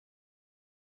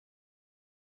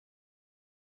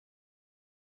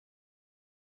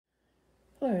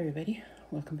Hello everybody,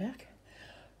 welcome back.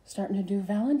 Starting to do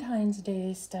Valentine's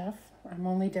Day stuff. I'm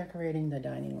only decorating the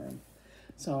dining room.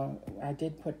 So I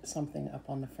did put something up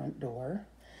on the front door.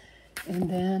 And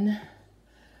then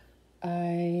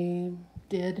I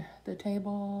did the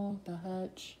table, the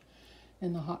hutch,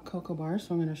 and the hot cocoa bar.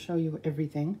 So I'm going to show you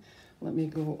everything. Let me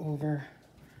go over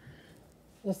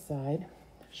this side.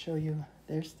 Show you,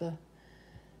 there's the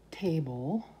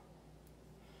table.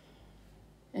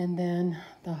 And then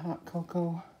the hot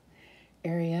cocoa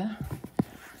area,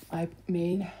 I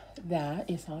made that.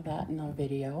 You saw that in the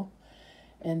video.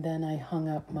 And then I hung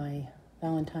up my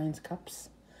Valentine's cups,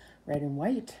 red and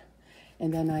white.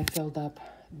 And then I filled up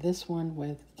this one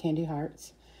with candy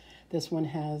hearts. This one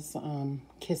has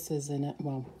kisses in it,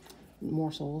 well,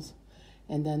 morsels.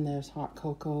 And then there's hot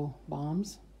cocoa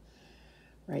bombs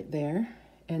right there.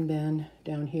 And then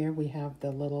down here we have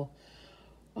the little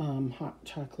hot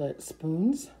chocolate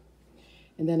spoons.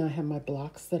 And then I have my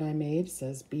blocks that I made. It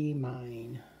says be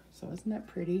mine. So isn't that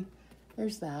pretty?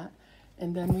 There's that.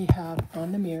 And then we have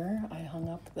on the mirror, I hung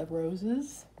up the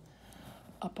roses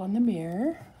up on the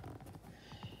mirror.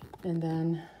 And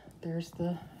then there's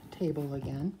the table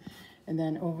again. And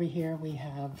then over here we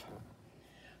have,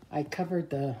 I covered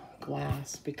the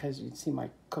glass because you'd see my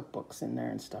cookbooks in there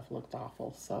and stuff looked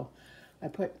awful. So I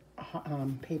put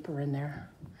paper in there.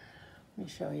 Let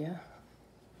me show you.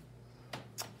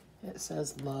 It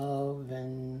says love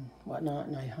and whatnot,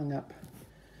 and I hung up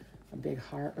a big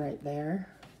heart right there.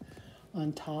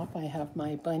 On top, I have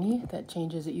my bunny that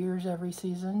changes ears every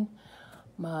season.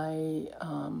 My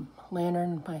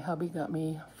lantern my hubby got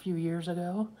me a few years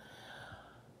ago.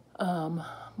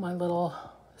 My little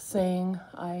saying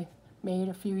I made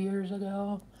a few years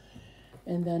ago.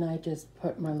 And then I just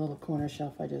put my little corner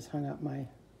shelf, I just hung up my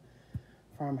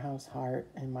farmhouse heart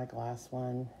and my glass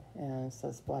one, and it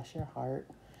says bless your heart.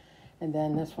 And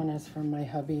then this one is from my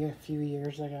hubby a few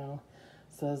years ago.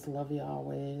 It says love you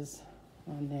always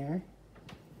on there.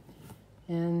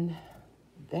 And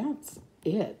that's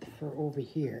it for over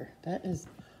here. That is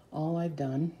all I've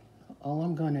done, all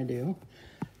I'm gonna do.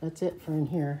 That's it for in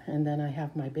here. And then I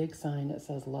have my big sign that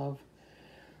says love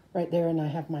right there, and I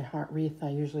have my heart wreath I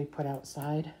usually put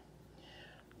outside,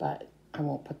 but I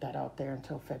won't put that out there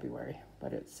until February,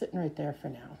 but it's sitting right there for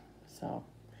now. So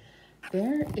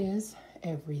there is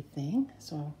everything.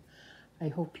 So I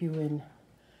hope you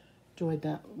enjoyed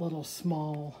that little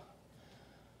small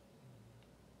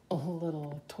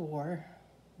little tour.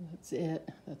 That's it.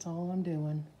 That's all I'm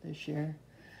doing this year.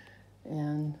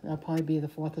 And that'll probably be the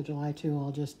 4th of July too.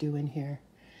 I'll just do in here.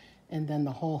 And then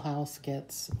the whole house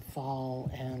gets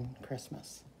fall and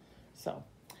Christmas. So,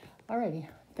 alrighty.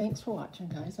 Thanks for watching,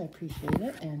 guys. I appreciate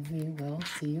it. And we will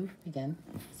see you again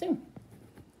soon.